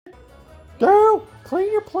Go,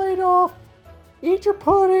 clean your plate off, eat your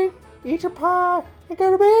pudding, eat your pie, and go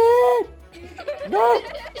to bed. No,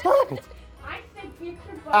 stop it. I said get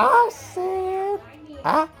your butt. I said,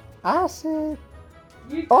 I said,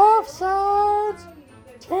 offsides,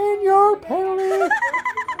 10-yard penalty. You're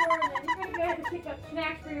gonna go to pick up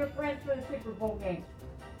snacks for your friends for the Super Bowl game.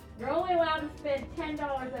 You're only allowed to spend $10.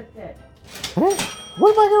 That's it. Hey,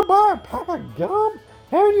 what am I gonna buy? A pack of gum?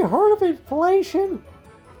 Haven't you heard of inflation?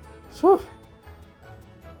 So,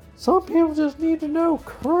 some people just need to know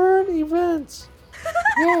current events.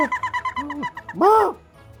 Yeah. Mom!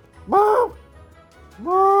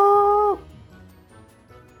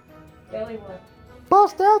 Billy what?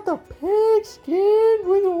 Bust out the pigskin.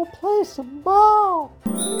 We gonna play some ball.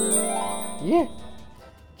 Yeah.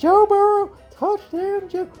 Joe Burrow, touchdown,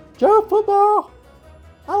 Joe football.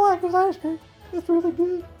 I like his ice cream. It's really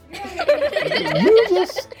good. You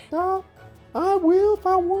just stop. I will if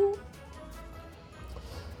I want.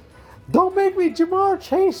 Don't make me, Jamar,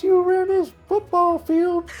 chase you around this football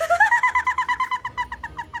field.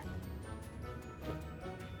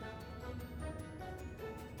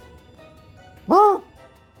 Mom!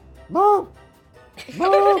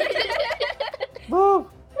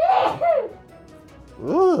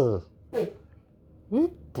 Ugh.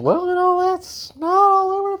 You blowing all that snot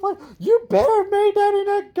all over the place. You better have made that in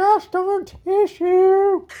that gosh darn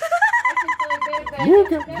tissue. You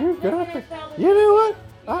got the. You know what?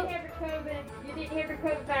 You didn't have your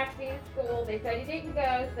COVID vaccine in school. They said you didn't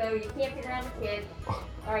go, so you can't be around the kids.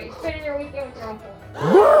 Alright, you're spending your weekend with your uncle.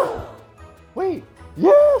 No! Wait,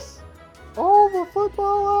 yes! All the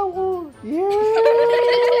football I want. Yeah.